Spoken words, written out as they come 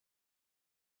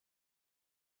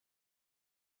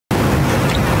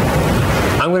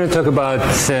I'm going to talk about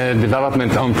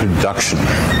development on production,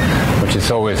 which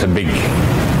is always a big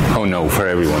oh no for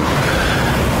everyone.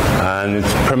 And it's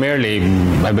primarily,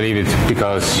 I believe it's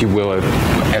because you will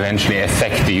eventually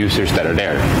affect the users that are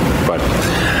there. But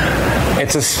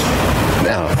it's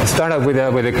I'll start out with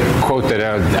a quote that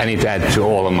I need to add to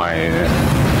all of my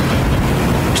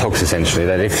talks, essentially,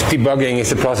 that if debugging is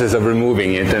the process of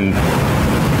removing it, and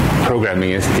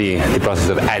programming is the process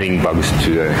of adding bugs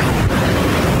to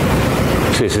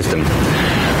a system.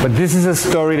 But this is a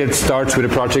story that starts with a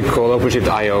project called Openshift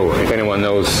IO, if anyone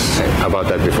knows about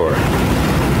that before.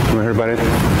 Ever heard about it?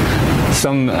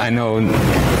 Some I know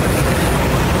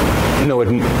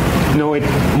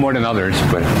it more than others,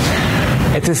 but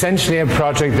it's essentially a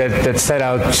project that set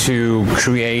out to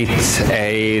create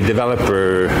a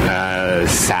developer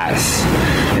SaaS,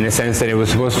 in the sense that it was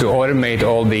supposed to automate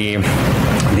all the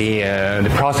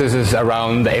processes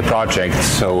around a project.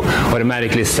 So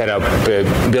automatically set up,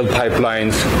 build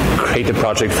pipelines, create a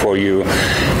project for you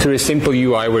through a simple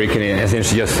UI where you can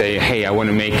essentially just say, hey, I want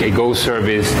to make a Go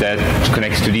service that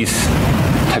connects to these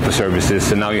type of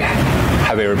services, and now you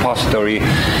have a repository.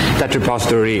 That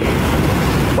repository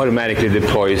automatically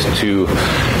deploys to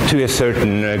a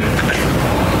certain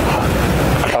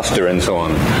cluster and so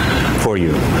on for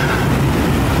you.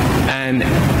 And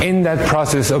in that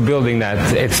process of building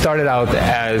that, it started out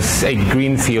as a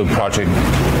greenfield project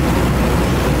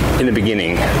in the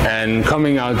beginning, and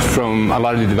coming out from a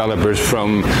lot of the developers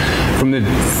from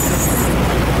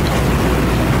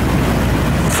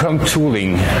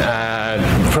tooling,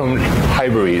 from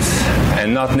libraries,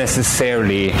 and not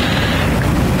necessarily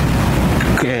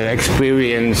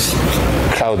experienced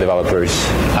cloud developers.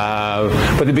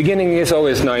 But the beginning is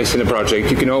always nice in a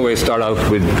project. You can always start out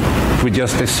with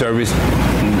just a service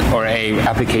or a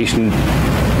application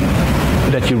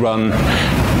that you run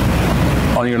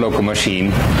on your local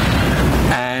machine.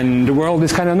 And the world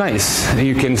is kind of nice.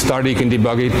 You can start, you can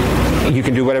debug it, you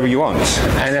can do whatever you want.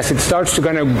 And as it starts to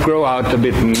kind of grow out a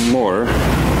bit more,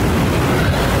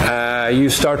 you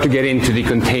start to get into the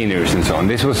containers and so on.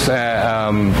 This was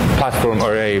a platform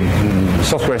or a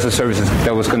software as a service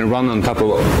that was going to run on top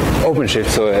of Openshift,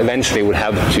 so eventually would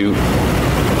have to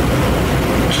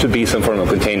be some form of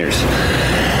containers.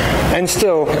 And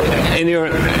still, in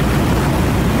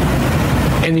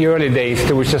the early days,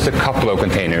 there was just a couple of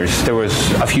containers. There was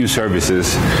a few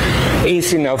services,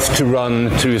 easy enough to run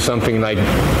through something like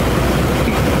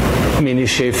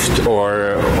Minishift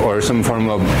or some form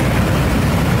of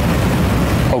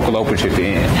local Openshift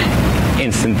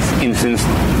instance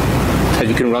that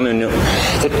you can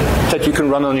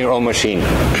run on your own machine.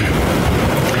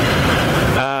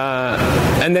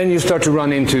 And then you start to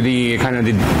run into the kind of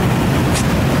the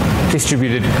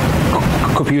distributed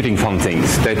computing fun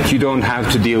things that you don't have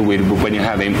to deal with when you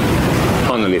have a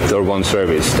monolith or one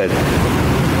service, that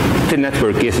the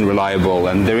network isn't reliable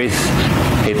and there is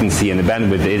latency and the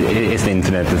bandwidth is the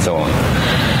internet and so on.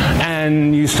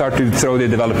 And you start to throw the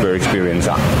developer experience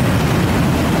out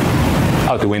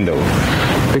the window.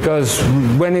 Because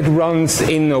when it runs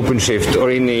in OpenShift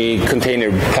or in a container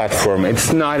platform,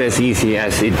 it's not as easy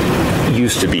as it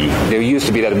used to be. There used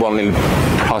to be that one little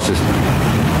process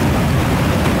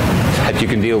that you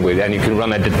can deal with, and you can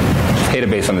run a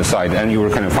database on the side, and you were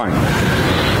kind of fine.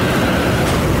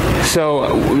 So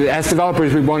as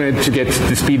developers, we wanted to get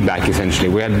the speed back, essentially.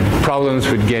 We had problems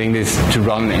with getting this to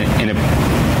run in a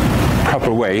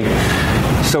proper way.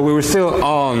 So we were still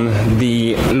on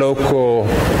the local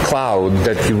cloud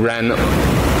that you ran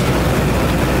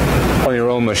on your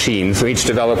own machine. So each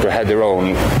developer had their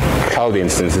own cloud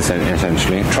instance,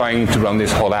 essentially, trying to run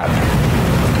this whole app.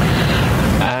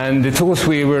 And the tools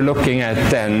we were looking at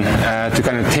then to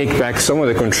kind of take back some of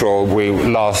the control we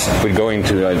lost with going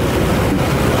to a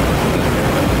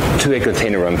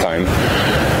container runtime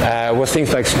was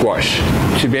things like Squash,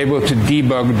 to be able to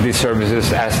debug the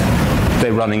services as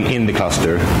they're running in the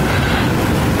cluster,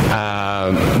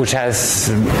 which has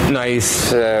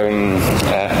nice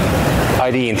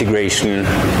ID integration,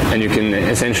 and you can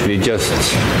essentially just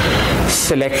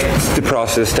select the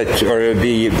process that, or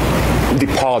the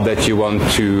pod that you want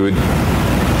to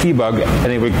debug,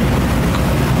 and it will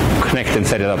connect and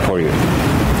set it up for you.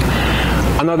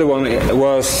 Another one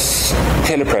was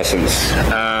telepresence.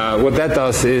 What that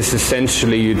does is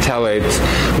essentially you tell it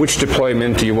which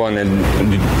deployment do you want to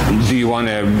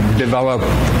develop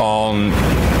on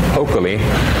locally,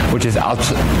 which is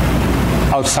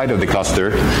outside of the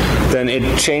cluster. Then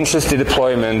it changes the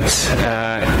deployment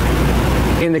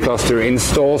in the cluster,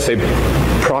 installs a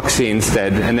proxy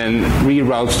instead, and then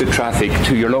reroutes the traffic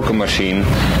to your local machine,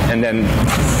 and then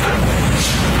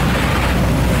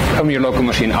from your local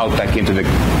machine out back into the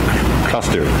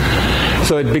cluster.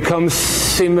 So it becomes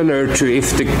similar to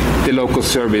if the local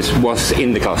service was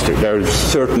in the cluster. There are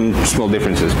certain small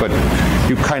differences, but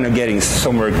you're kind of getting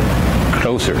somewhere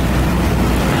closer.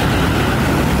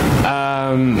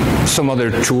 Some other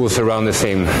tools around the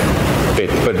same bit,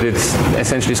 but it's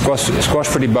essentially squash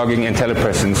for debugging and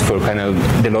telepresence for kind of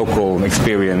the local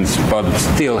experience, but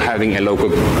still having a local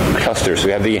cluster. So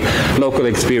you have the local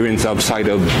experience outside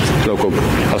of local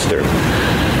cluster.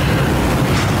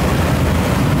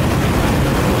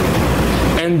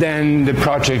 And then the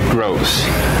project grows,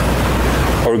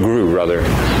 or grew rather,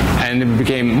 and it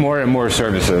became more and more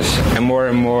services and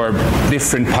more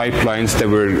different pipelines that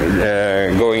were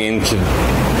going into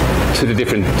the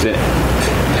different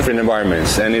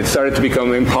environments, and it started to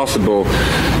become impossible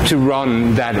to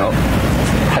run that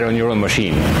on your own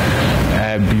machine.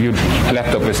 Your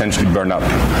laptop essentially burned up.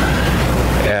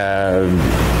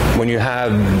 When you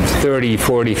have 30,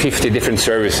 40, 50 different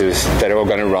services that are all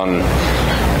going to run,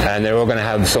 and they're all going to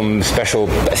have some special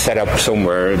setup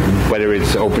somewhere, whether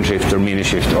it's Openshift or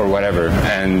Minishift or whatever,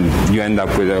 and you end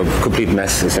up with a complete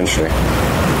mess, essentially.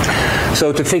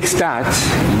 So to fix that,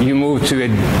 you move to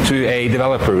a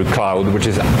developer cloud, which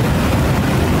is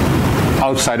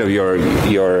outside of your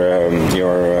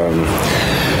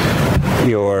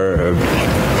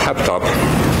laptop,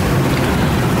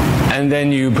 and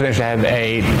then you potentially have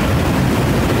a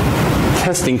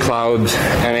testing cloud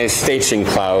and a staging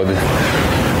cloud.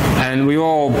 And we've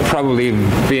all probably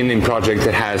been in projects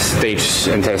that has stage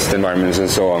and test environments and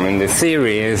so on. And the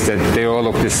theory is that they all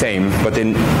look the same, but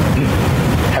they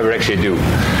never actually do.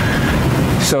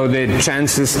 So the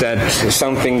chances that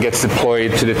something gets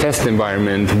deployed to the test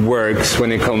environment works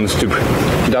when it comes to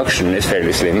production is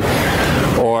fairly slim,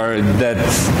 or that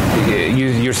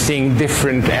you're seeing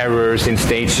different errors in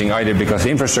staging, either because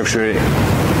infrastructure is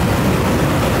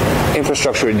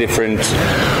different,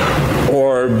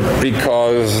 or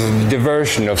because the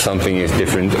version of something is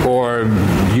different, or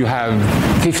you have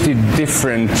 50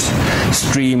 different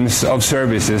streams of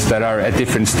services that are at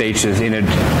different stages in a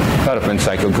development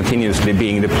cycle continuously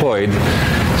being deployed.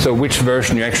 So which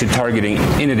version you're actually targeting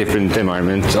in a different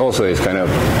environment also is kind of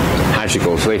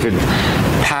magical. So if it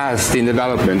passed in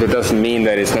development, it doesn't mean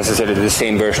that it's necessarily the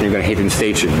same version you're going to hit in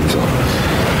staging and so on.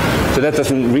 So that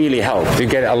doesn't really help. You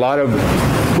get a lot of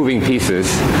moving pieces,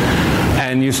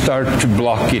 and you start to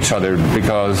block each other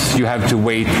because you have to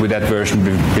wait with that version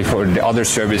before the other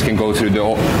service can go through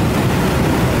all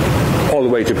the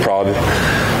way to prod.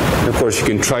 Of course, you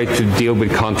can try to deal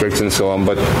with contracts and so on,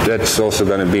 but that's also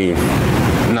going to be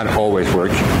not always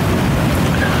work.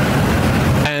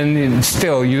 And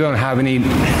still, you don't have any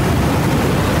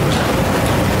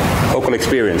local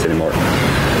experience anymore.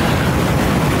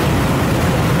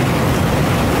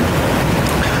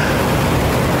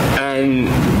 And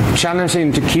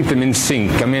challenging to keep them in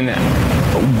sync. I mean,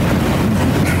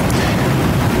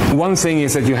 one thing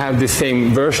is that you have the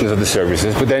same versions of the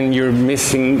services, but then you're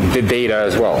missing the data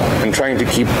as well. And trying to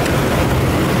keep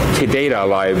the data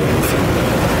alive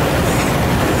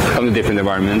from the different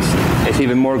environments is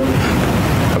even more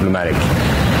problematic.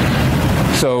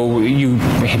 So you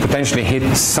potentially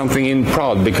hit something in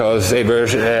prod because a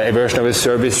version of a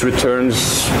service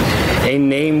returns a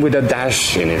name with a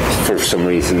dash in it for some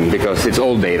reason, because it's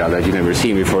old data that you've never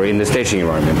seen before in the staging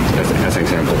environment, as an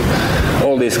example.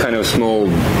 All these kind of small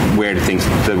weird things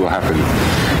that will happen.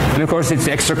 And of course it's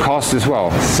extra cost as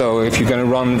well. So if you're going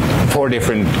to run 4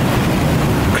 different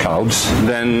clouds,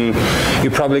 then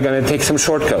you're probably going to take some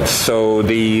shortcuts. So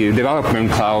the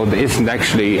development cloud isn't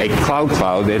actually a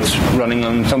cloud, it's running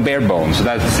on some bare bones. So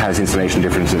that has installation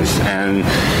differences. And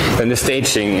then the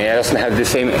staging, it doesn't have the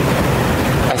same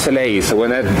SLA, so when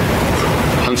that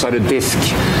comes out of disk,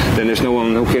 then there's no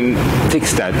one who can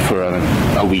fix that for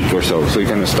a week or so you're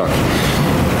kind of stuck.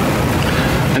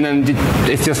 And then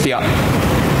it's just the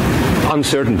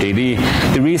uncertainty.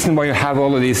 The reason why you have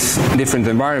all of these different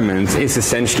environments is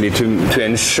essentially to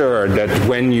ensure that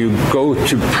when you go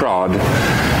to prod,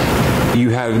 you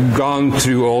have gone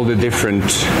through all the different,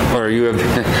 or you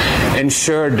have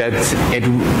ensured that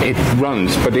it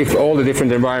runs. But if all the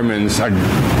different environments are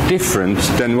different,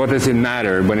 then what does it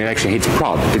matter when it actually hits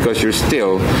prod? Because you're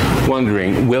still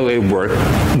wondering, will it work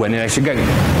when it actually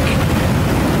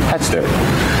gets there?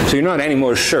 So you're not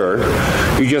anymore sure.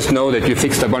 You just know that you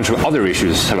fixed a bunch of other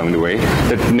issues along the way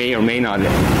that may or may not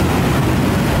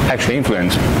actually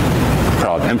influence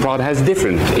prod. And prod has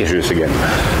different issues again.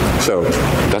 So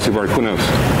does it work? Who knows?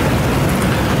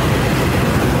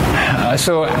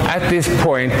 So at this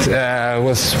point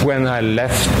was when I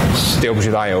left the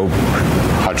Openshift IO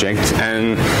project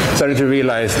and started to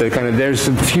realize that kind of there's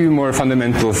a few more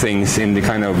fundamental things in the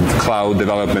kind of cloud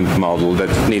development model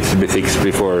that needs to be fixed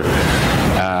before,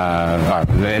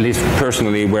 at least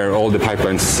personally, where all the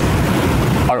pipelines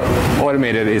are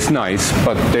automated is nice,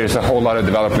 but there's a whole lot of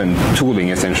development tooling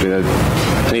essentially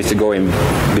that needs to go in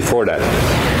before that.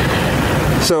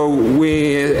 So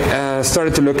we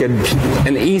started to look at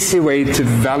an easy way to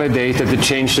validate that the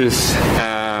changes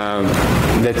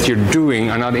that you're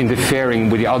doing are not interfering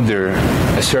with the other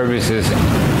services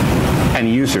and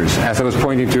users. As I was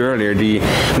pointing to earlier, the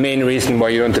main reason why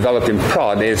you don't develop in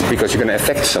prod is because you're going to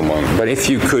affect someone. But if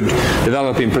you could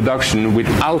develop in production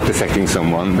without affecting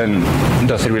someone, then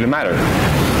does it really matter?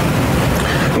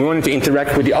 We wanted to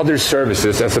interact with the other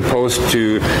services as opposed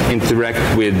to interact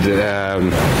with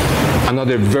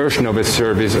another version of a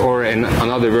service or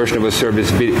another version of a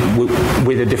service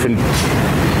with a different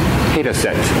data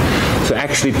set. So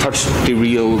actually touch the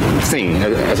real thing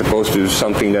as opposed to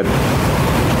something that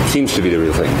seems to be the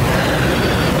real thing.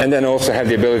 And then also have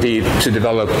the ability to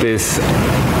develop this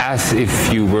as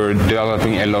if you were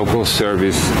developing a local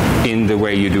service in the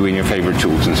way you do in your favorite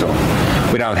tools and so on,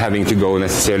 without having to go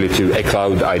necessarily to a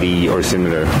cloud IDE or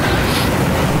similar.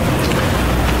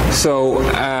 So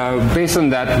based on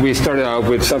that, we started out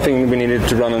with something we needed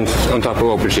to run on top of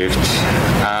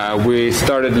Openshift. We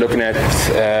started looking at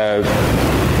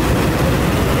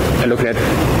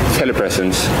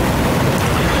telepresence.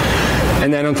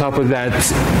 And then on top of that,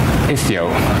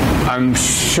 Istio. I'm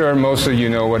sure most of you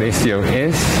know what Istio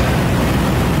is.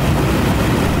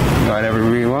 Not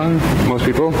everyone, most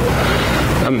people.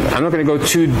 I'm not going to go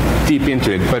too deep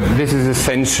into it, but this is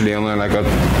essentially on like a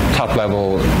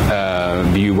top-level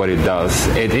view what it does.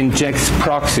 It injects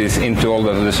proxies into all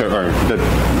the server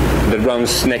that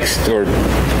runs next or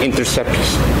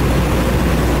intercepts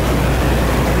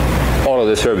all of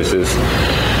the services,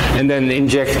 and then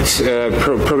inject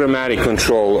programmatic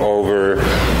control over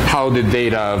how the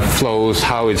data flows,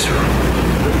 how the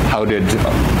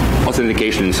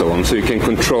authentication and so on. So you can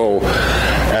control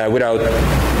without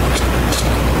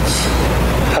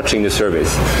touching the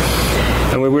service.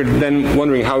 And we were then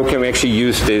wondering how can we actually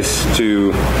use this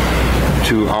to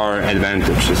our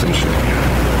advantage, essentially.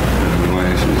 Why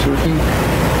isn't this working?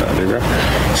 There we go.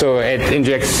 So it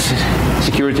injects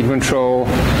security control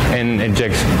and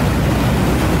injects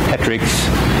metrics,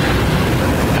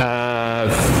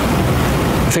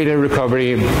 failure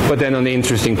recovery, but then on the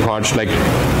interesting parts like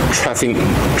traffic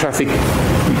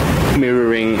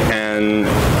mirroring and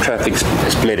traffic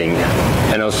splitting,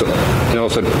 and also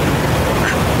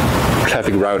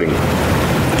traffic routing.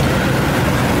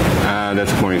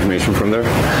 That's more information from there.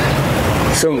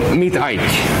 So meet Ike.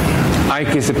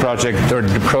 Ike is a project, or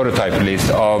the prototype at least,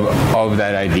 of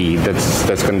that ID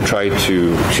that's going to try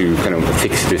to kind of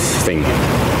fix this thing.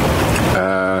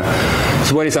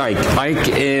 So what is Ike? Ike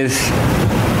is,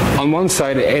 on one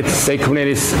side, it's a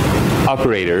Kubernetes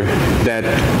operator that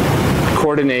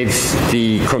coordinates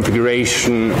the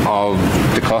configuration of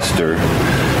the cluster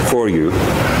for you.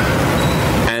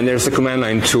 And there's a command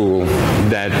line tool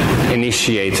that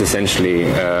initiates essentially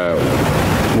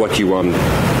what you want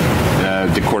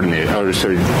the coordinator, or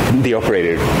sorry, the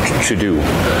operator to do.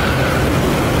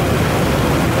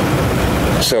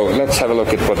 So let's have a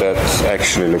look at what that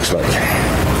actually looks like.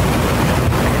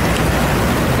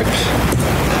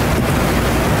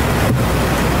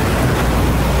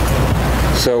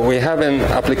 So we have an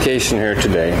application here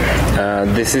today.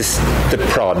 This is the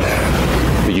prod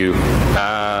view.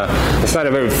 It's not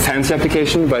a very fancy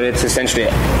application, but it's essentially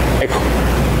a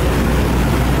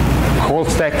call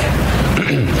stack.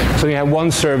 So you have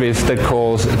one service that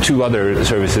calls two other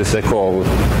services that call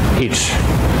each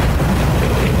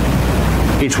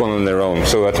one on their own.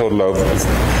 So a total of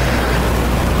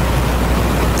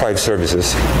 5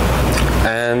 services.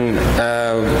 And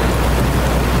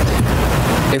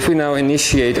if we now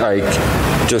initiate Ike,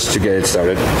 just to get it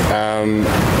started,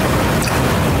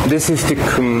 this is the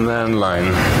command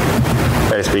line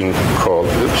that is being called.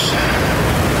 Oops.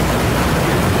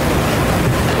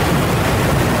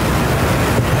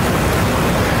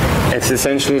 It's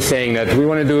essentially saying that we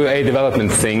want to do a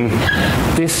development thing.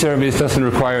 This service doesn't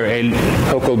require a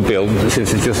local build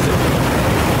since it's just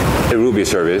a Ruby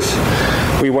service.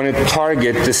 We want to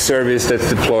target the service that's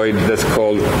deployed that's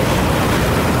called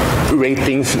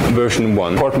ratings version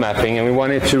 1, port mapping, and we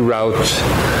want it to route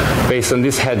based on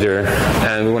this header,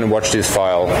 and we want to watch this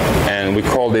file, and we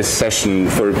call this session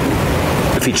for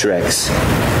feature X.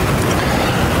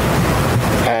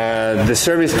 the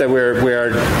service that we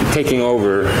are taking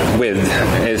over with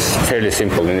is fairly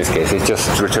simple in this case. It's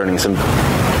just returning some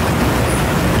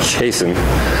JSON.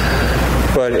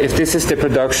 But if this is the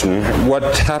production,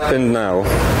 what happened now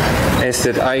is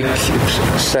that I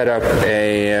set up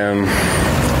a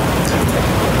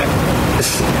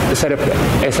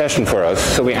session for us.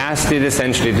 So we asked it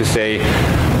essentially to say,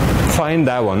 find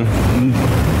that one,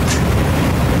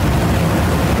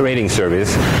 rating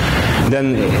service.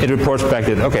 Then it reports back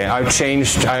that, okay, I've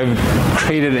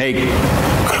created a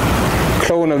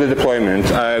clone of the deployment.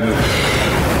 I've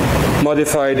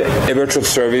modified a virtual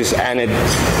service and a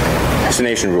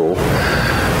destination rule.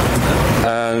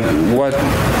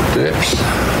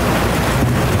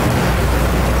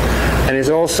 And it's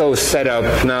also set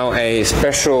up now a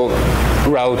special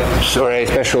route or a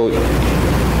special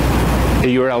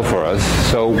URL for us.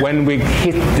 So when we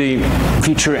hit the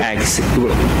feature X, it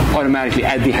will automatically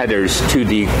add the headers to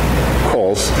the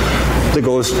calls that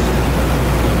goes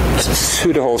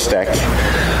to the whole stack,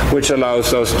 which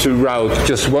allows us to route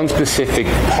just one specific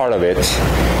part of it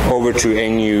over to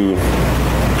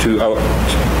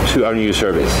our new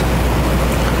service.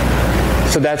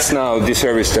 So that's now the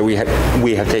service that we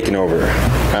have taken over,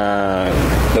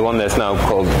 the one that's now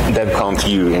called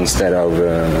devconf-u instead of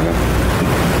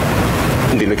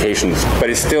the locations, but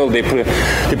it's still the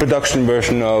production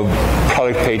version of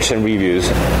product page and reviews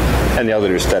and the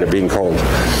others that are being called.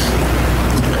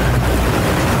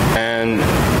 And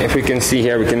if we can see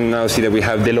here, we can now see that we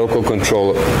have the local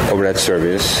control over that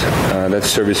service. That's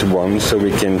service 1, so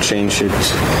we can change it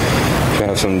to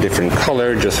have some different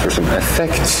color just for some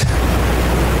effects.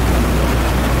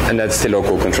 And that's the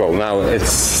local control. Now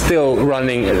it's still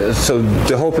running, so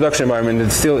the whole production environment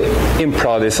is still in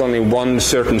prod. There's only one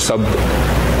certain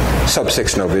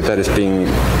subsection of it that is being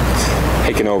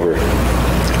taken over.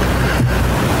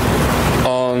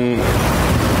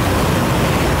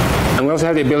 And we also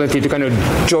have the ability to kind of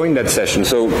join that session.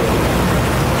 So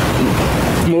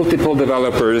multiple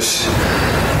developers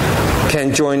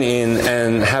can join in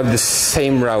and have the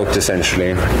same route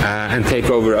essentially, and take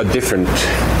over a different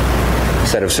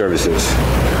set of services.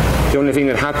 The only thing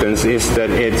that happens is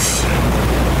that it's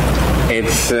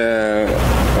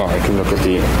I can look at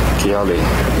the Kiali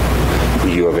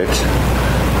view of it.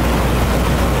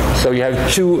 So you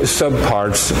have two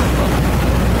subparts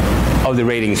of the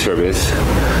rating service.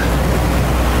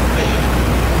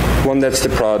 One that's the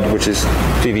prod, which is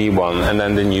the V1, and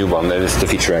then the new one that is the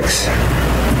feature X.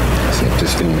 Let's see if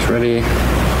this thing is ready.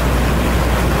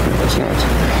 No, it's not.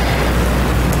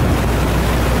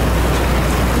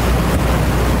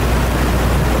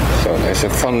 It's a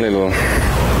fun little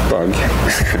bug.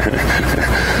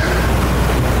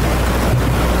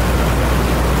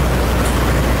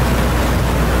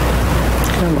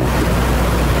 Come on.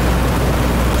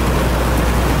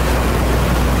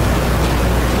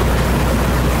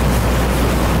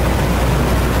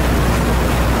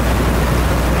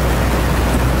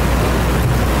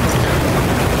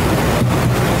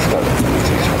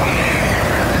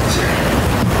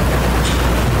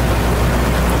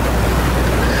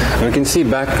 We can see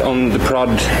back on the prod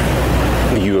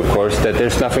view, of course, that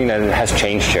there's nothing that has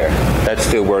changed here. That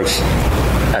still works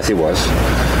as it was.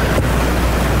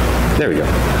 There we go.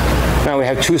 Now we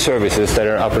have two services that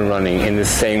are up and running in the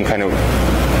same kind of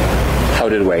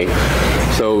touted way.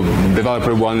 So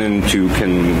developer 1 and 2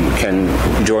 can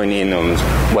join in on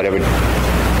whatever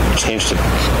change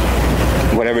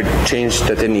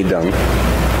that they need done.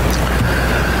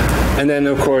 And then,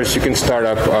 of course, you can start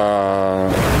up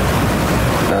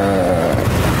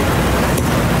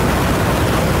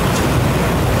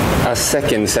a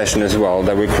second session as well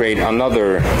that will create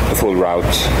another full route,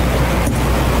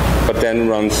 but then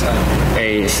runs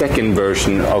a second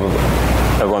version of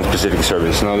one specific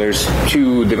service. Now there's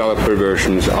two developer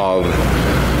versions of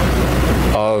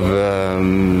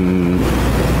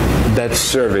that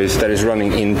service that is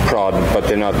running in prod, but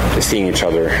they're not seeing each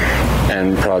other,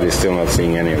 and prod is still not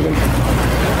seeing any of them,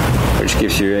 which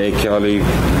gives you a Kali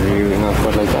view, not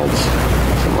quite like that.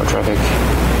 Some more traffic.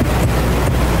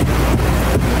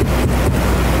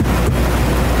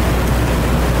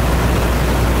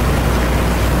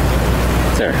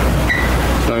 There.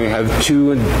 Now you have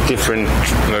two different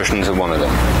versions of one of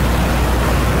them.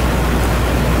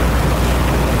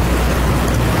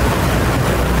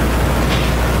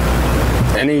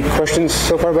 Any questions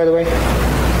so far, by the way?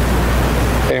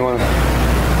 Anyone?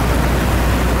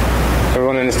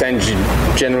 Everyone understand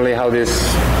generally how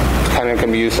this kind of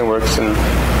can be used and works? And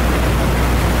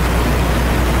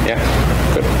yeah,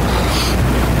 good.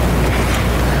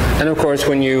 And of course,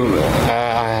 when you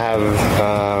have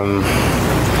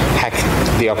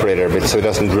the operator a bit, so it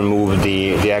doesn't remove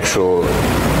the actual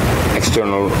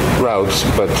external routes,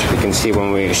 but we can see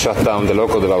when we shut down the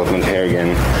local development here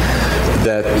again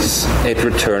that it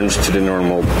returns to the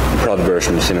normal prod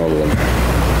versions in all of them.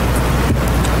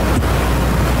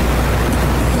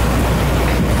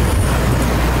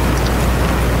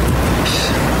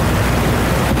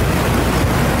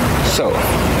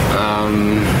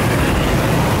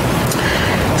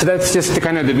 So that's just the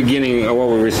kind of the beginning of what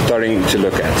we were starting to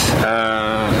look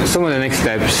at. Some of the next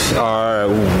steps are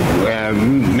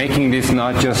making this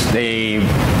not just a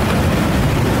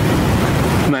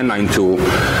command-line tool,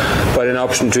 but an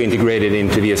option to integrate it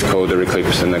into VS Code or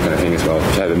Eclipse and that kind of thing as well,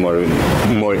 to have it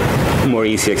more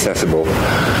easy accessible.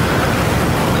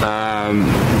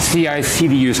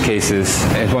 CI/CD use cases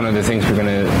is one of the things we're going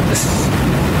to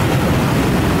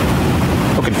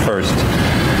look at first,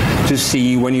 to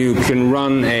see when you can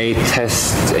run a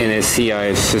test in a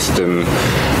CI system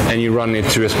and you run it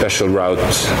through a special route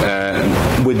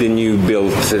with the new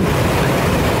built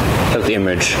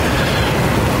image,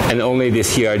 and only the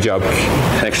CI job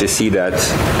can actually see that.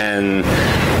 And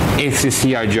if the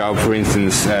CI job, for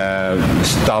instance,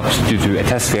 stops due to a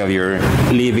test failure,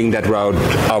 leaving that route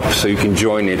up so you can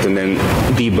join it and then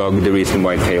debug the reason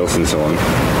why it fails and so on.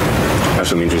 Are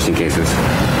some interesting cases.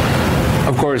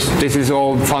 Of course, this is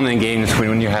all fun and games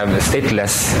when you have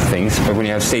stateless things, but when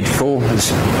you have stateful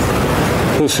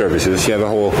services, you have a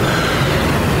whole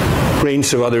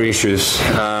range of other issues.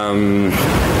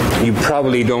 You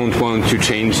probably don't want to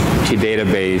change the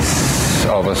database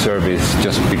of a service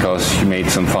just because you made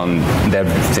some fun dev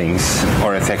things,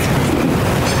 or affect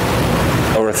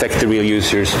the real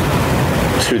users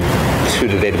through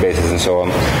the databases and so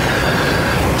on.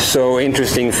 So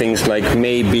interesting things like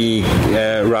maybe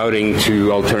routing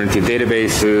to alternative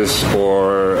databases,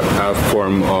 or a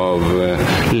form of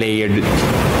layered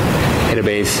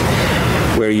database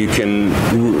where you can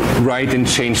write and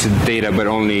change the data, but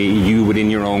only you within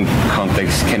your own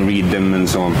context can read them and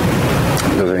so on.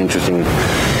 Those are interesting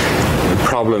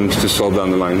problems to solve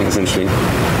down the line, essentially.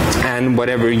 And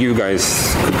whatever you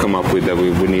guys could come up with that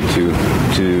we would need to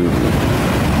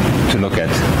look at.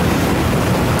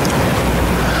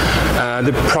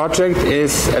 The project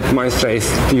is at Maestra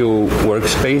Istio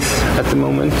workspace at the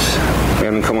moment. We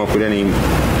haven't come up with any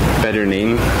better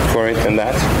name for it than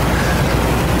that.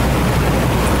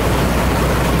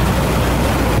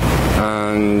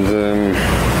 And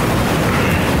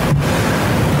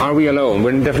are we alone?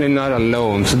 We're definitely not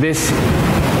alone. So this,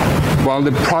 while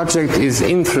the project is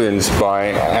influenced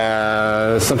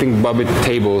by something Bobby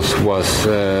Tables was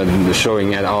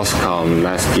showing at OSCON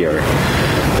last year,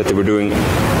 that they were doing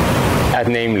at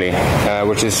Namely,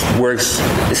 which works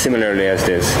similarly as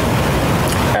this.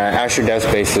 Azure Dev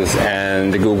Spaces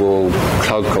and the Google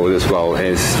Cloud Code as well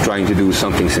is trying to do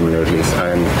something similar, at least.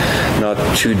 I'm not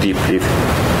too deeply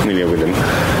familiar with them.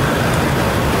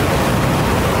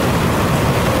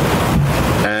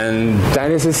 And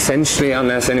that is essentially,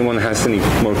 unless anyone has any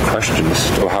more questions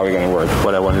of how we're going to work,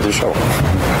 what I wanted to show.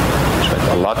 It's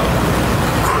a lot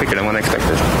quicker than what I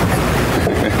expected.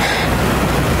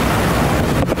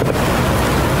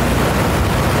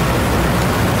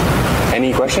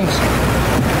 Any questions?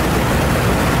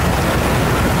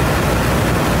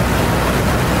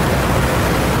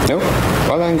 No?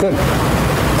 Well then, good.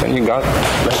 Then you got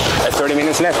 30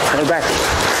 minutes left. We're back.